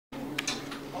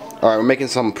Alright, we're making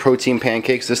some protein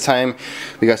pancakes this time.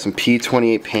 We got some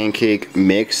P28 pancake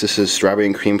mix. This is strawberry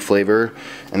and cream flavor.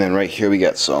 And then right here we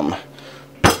got some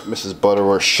Mrs.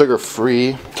 Butterworth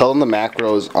sugar-free. Tell them the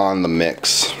macros on the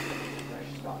mix.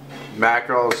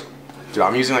 Macros, dude,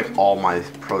 I'm using like all my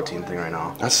protein thing right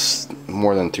now. That's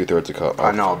more than 2/3 a cup.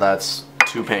 I know, that's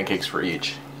 2 pancakes for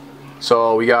each.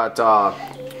 So we got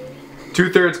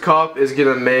 2/3 cup is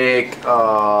gonna make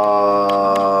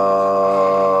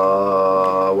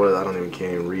what is, I don't even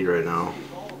can't even read right now.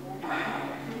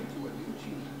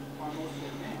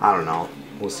 I don't know.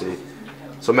 We'll see.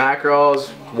 So macros,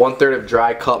 1/3 of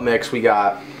dry cup mix. We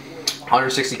got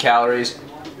 160 calories,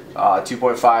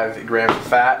 2.5 grams of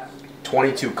fat,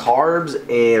 22 carbs,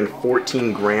 and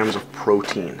 14 grams of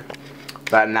protein.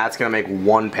 And that's gonna make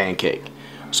 1 pancake.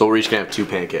 So we're each gonna have 2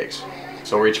 pancakes.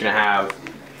 So we're each gonna have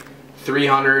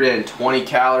 320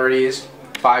 calories,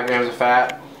 5 grams of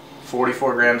fat,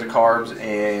 44 grams of carbs,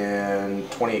 and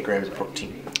 28 grams of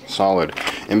protein. Solid.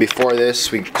 And before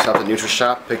this, we stopped at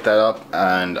NutriShop, picked that up,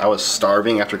 and I was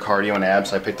starving after cardio and abs.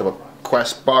 So I picked up a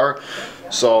Quest bar.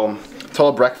 So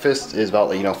total breakfast is about,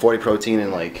 like, 40 protein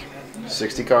and like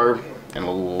 60 carb, and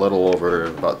a little over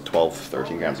about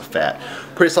 12-13 grams of fat.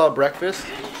 Pretty solid breakfast.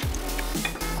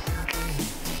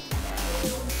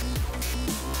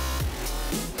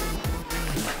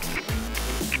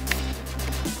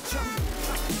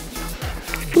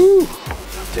 Woo.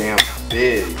 Damn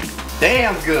big.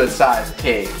 Damn good size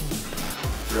cake.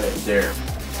 Right there.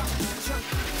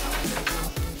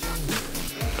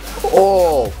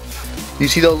 Oh, you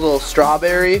see those little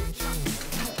strawberry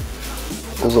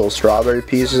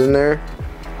pieces in there?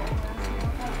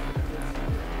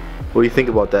 What do you think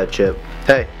about that, Chip?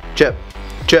 Hey, Chip.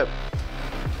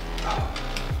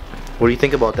 What do you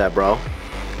think about that, bro?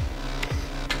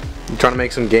 You trying to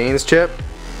make some gains, Chip?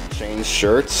 Change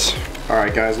shirts.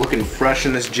 Alright guys, looking fresh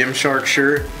in this Gymshark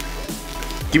shirt.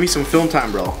 Give me some film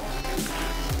time, bro.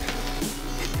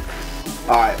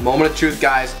 Alright, moment of truth,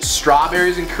 guys.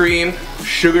 Strawberries and cream,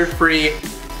 sugar-free,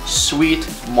 sweet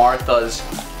Martha's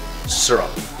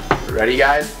syrup. Ready,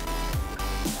 guys?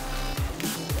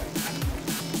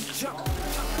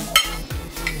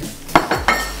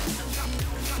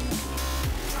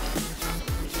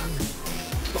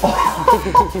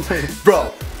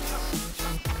 Bro.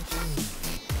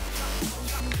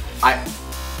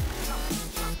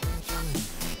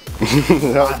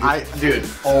 Dude,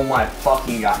 oh my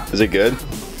fucking god. Is it good?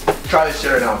 Try this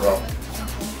shit right now, bro.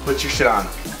 Put your shit on.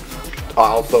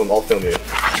 I'll film you.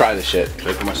 Try this shit. Can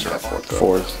I put my shirt up?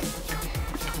 Fours.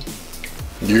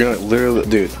 You're gonna literally,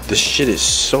 dude, this shit is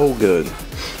so good.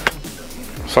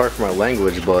 Sorry for my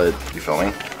language, but you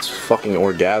filming? It's fucking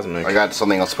orgasmic. I got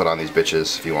something else to put on these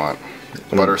bitches if you want.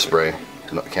 Butter spray.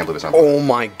 No, can't believe it's not. Oh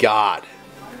my god.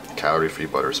 Calorie-free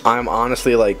butter spray. I'm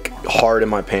honestly like hard in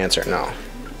my pants right now.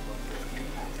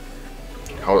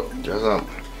 I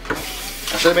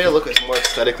should have made it look more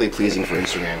aesthetically pleasing for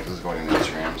Instagram. This is going into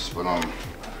Instagrams, but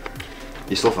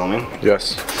you still filming?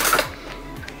 Yes.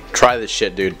 Try this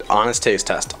shit, dude. Honest taste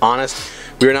test. Honest.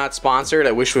 We are not sponsored.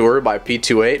 I wish we were by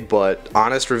P28, but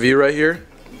honest review right here.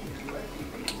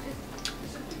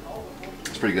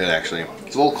 It's pretty good actually.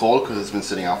 It's a little cold because it's been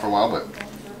sitting out for a while, but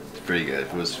it's pretty good.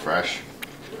 If it was fresh,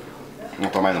 I'm gonna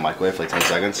throw mine in the microwave for like 10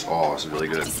 seconds. Oh, this is really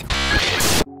good.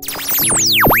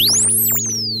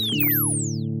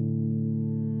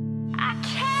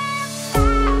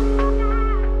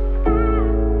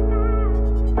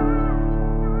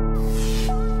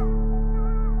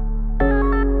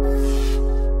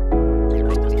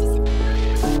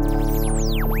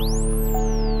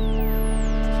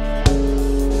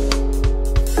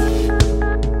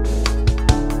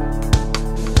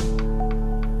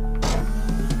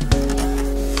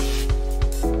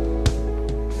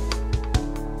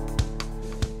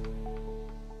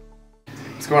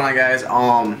 What's going on, guys?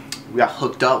 We got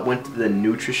hooked up, went to the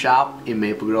NutriShop in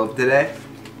Maple Grove today.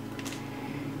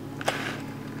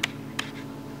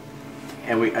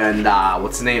 And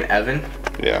what's his name? Evan?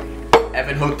 Yeah.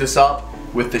 Evan hooked us up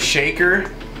with the shaker,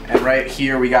 and right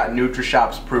here we got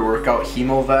NutriShop's pre-workout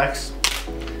Hemovex.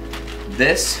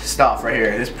 This stuff right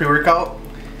here, this pre-workout,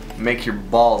 make your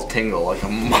balls tingle like a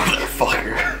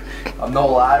motherfucker. I'm no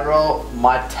lie, bro.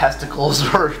 My testicles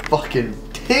were fucking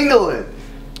tingling.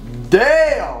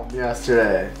 Damn!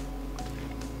 Yesterday.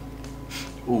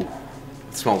 Ooh,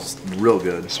 it smells real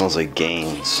good. It smells like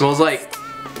gains. Smells like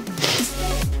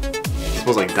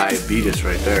diabetes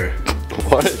right there.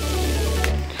 What?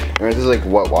 Alright, this is like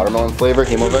what, watermelon flavor?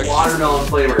 Hemovex? Watermelon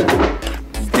flavor.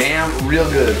 Damn, real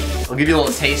good. I'll give you a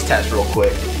little taste test real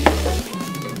quick.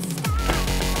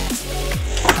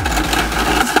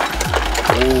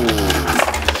 Ooh.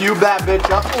 Cube that bitch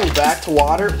up. Ooh, back to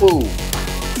water. Ooh.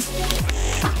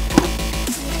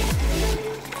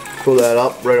 Pull that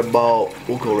up right about,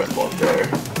 we'll go right about there.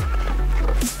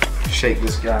 Shake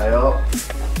this guy up.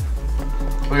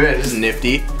 Look at that, this is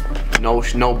nifty. No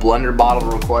blender bottle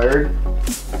required.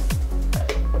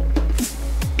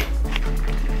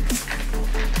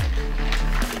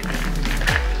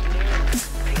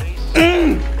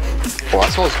 Well,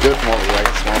 that smells good from over here. I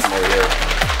can smell from over here.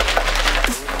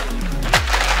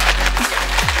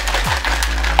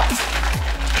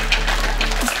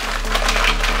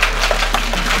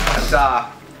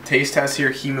 That's taste test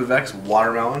here, Hemovex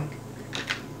watermelon.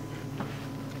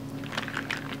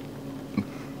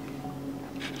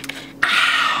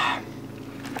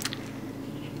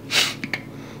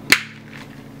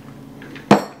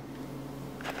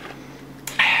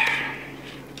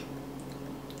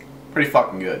 Pretty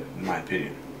fucking good, in my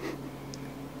opinion.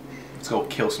 Let's go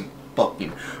kill some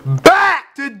fucking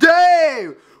back today!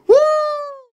 Woo!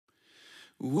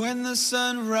 When the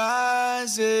sun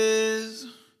rises,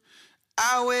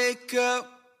 I wake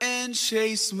up and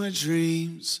chase my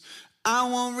dreams. I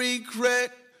won't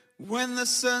regret when the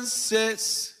sun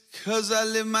sets, 'cause I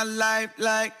live my life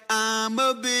like I'm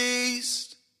a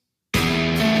beast.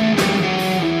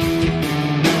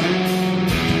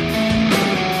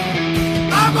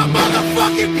 I'm a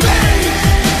motherfucking beast.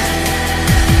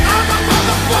 I'm a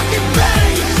motherfucking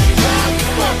beast.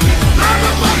 I'm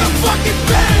a motherfucking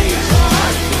beast.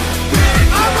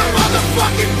 I'm a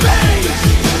motherfucking beast.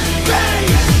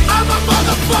 I'm a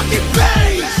motherfucking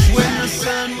beast. When the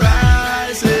sun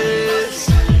rises,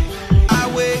 I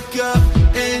wake up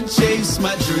and chase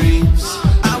my dreams.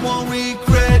 I won't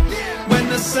regret when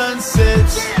the sun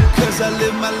sets, 'cause I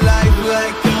live my life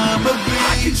like I'm a beast.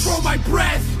 I control my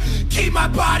breath, keep my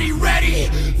body ready,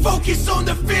 focus on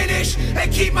the finish,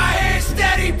 and keep my head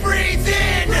steady. Breathe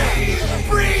in,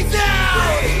 breathe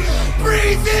out,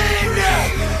 breathe in.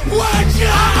 Watch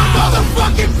out, I'm a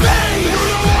motherfucking beast.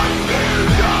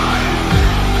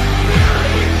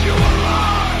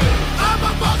 I'm a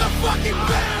motherfucking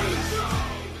beast.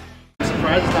 I'm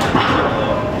surprised it's not busy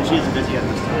though. She's busy at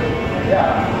this time.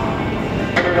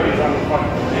 Yeah. Everybody's on the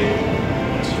fucking plate.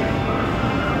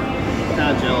 Kind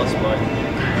of jealous, but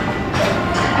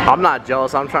I'm not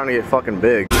jealous, I'm trying to get fucking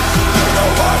big.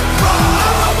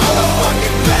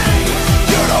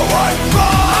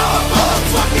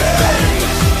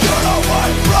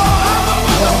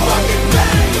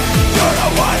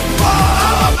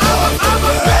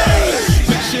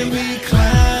 Picture me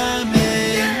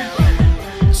climbing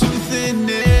tooth and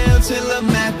nail till I'm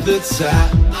at the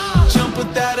top. Jump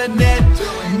without a net,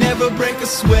 never break a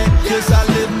sweat, 'cause I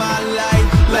live my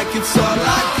life like it's all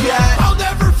I got. I'll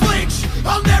never flinch,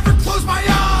 I'll never close my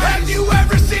eyes. Have you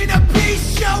ever seen a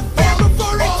beast show fear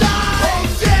before it dies? All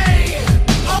day,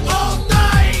 all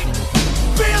night,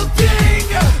 building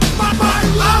my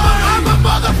life. I'm a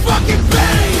motherfucking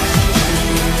beast.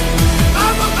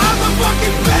 I'm a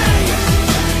fucking beast.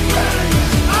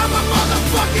 I'm a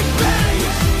motherfucking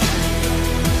beast.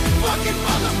 Fucking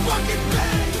motherfucking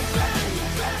beast.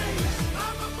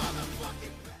 I'm a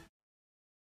motherfucking beast.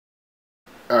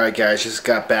 alright guys, just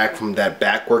got back from that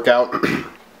back workout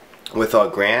with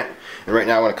Grant, and right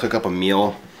now I want to cook up a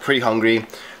meal. Pretty hungry.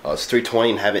 It's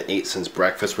 3:20 and haven't ate since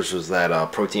breakfast, which was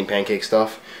that protein pancake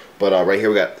stuff. But right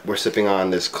here we're sipping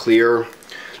on this clear.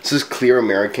 This is Clear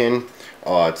American.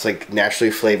 It's like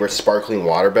naturally flavored sparkling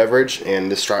water beverage,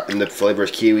 and the flavor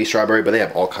is kiwi, strawberry, but they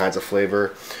have all kinds of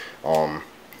flavor.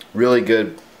 Really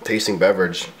good tasting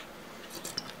beverage,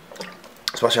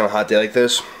 especially on a hot day like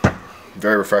this.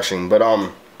 Very refreshing. But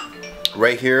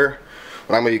right here,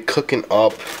 what I'm gonna be cooking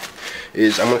up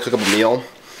is I'm gonna cook up a meal.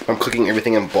 I'm cooking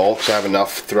everything in bulk, so I have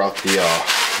enough throughout the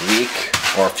week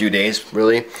or a few days,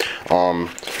 really. So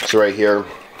right here,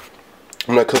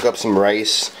 I'm gonna cook up some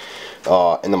rice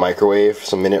in the microwave,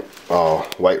 some minute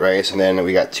white rice, and then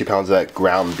we got 2 pounds of that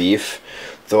ground beef.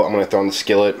 So I'm gonna throw in the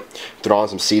skillet, throw on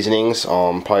some seasonings,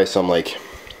 probably some like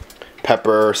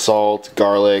pepper, salt,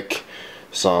 garlic,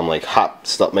 some like hot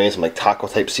stuff, maybe some like taco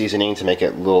type seasoning to make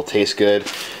it a little taste good.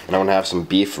 And I'm gonna have some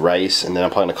beef rice, and then I'm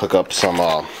probably gonna cook up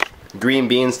some green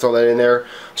beans, throw that in there.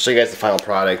 I'll show you guys the final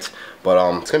product, but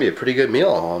it's gonna be a pretty good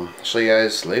meal. I'll show you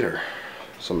guys later.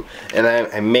 And then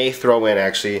I may throw in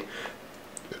actually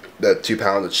that 2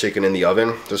 pounds of chicken in the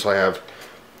oven, just so I have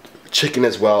chicken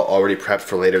as well already prepped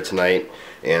for later tonight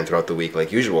and throughout the week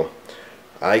like usual.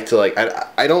 I like to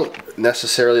I don't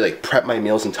necessarily like prep my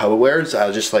meals in Tupperwares.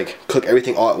 I'll just like cook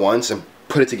everything all at once and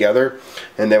put it together,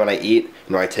 and then when I eat, you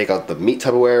know, I take out the meat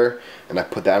Tupperware and I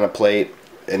put that on a plate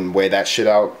and weigh that shit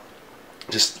out,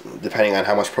 just depending on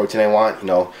how much protein I want. You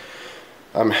know,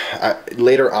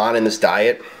 Later on in this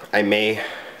diet, I may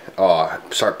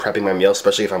start prepping my meals,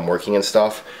 especially if I'm working and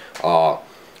stuff,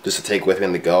 just to take with me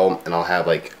on the go, and I'll have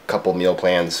like a couple meal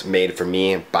plans made for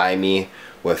me, by me,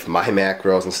 with my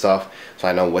macros and stuff, so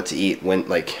I know what to eat, when,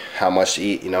 like how much to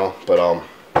eat, you know. But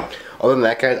other than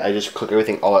that, guys, I just cook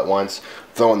everything all at once,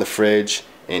 throw it in the fridge,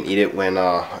 and eat it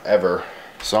whenever.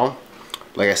 So,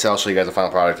 like I said, I'll show you guys the final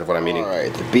product of what I'm eating.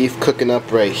 Alright, the beef cooking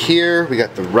up right here. We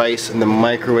got the rice in the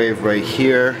microwave right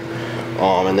here.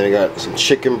 And then we got some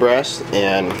chicken breast,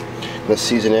 and I'm gonna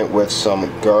season it with some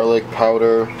garlic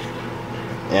powder,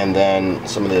 and then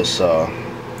some of this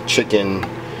chicken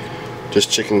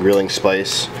grilling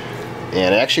spice.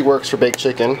 And it actually works for baked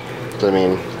chicken. I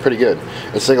mean, pretty good.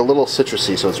 It's like a little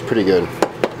citrusy, so it's pretty good.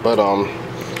 But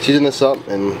season this up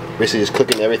and basically just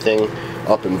cooking everything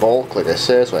up in bulk, like I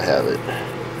said, so I have it.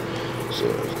 So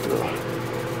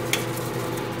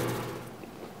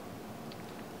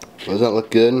does that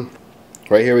look good?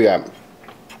 Right here we got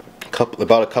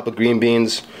about a cup of green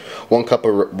beans, 1 cup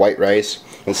of white rice,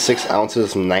 and 6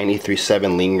 ounces of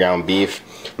 93.7 lean ground beef,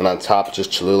 and on top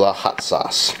just Cholula hot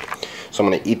sauce. So I'm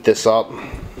gonna eat this up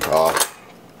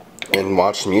and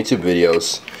watch some YouTube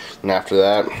videos, and after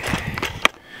that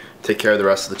take care of the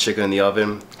rest of the chicken in the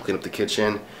oven, clean up the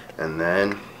kitchen, and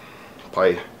then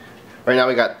probably, right now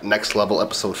we got Next Level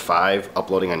episode 5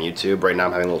 uploading on YouTube. Right now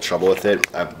I'm having a little trouble with it.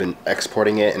 I've been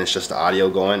exporting it and it's just the audio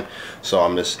going, so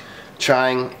I'm just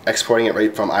trying exporting it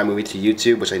right from iMovie to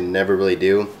YouTube, which I never really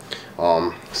do.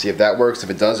 See if that works. If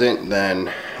it doesn't, then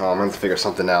I'm gonna have to figure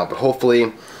something out, but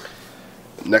hopefully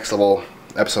Next Level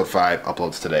episode 5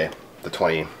 uploads today, the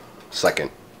 22nd.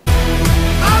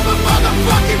 I'm a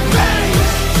motherfucking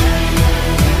beast.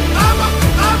 I'm a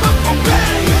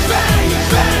beast.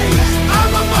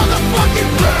 I'm a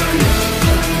motherfucking beast.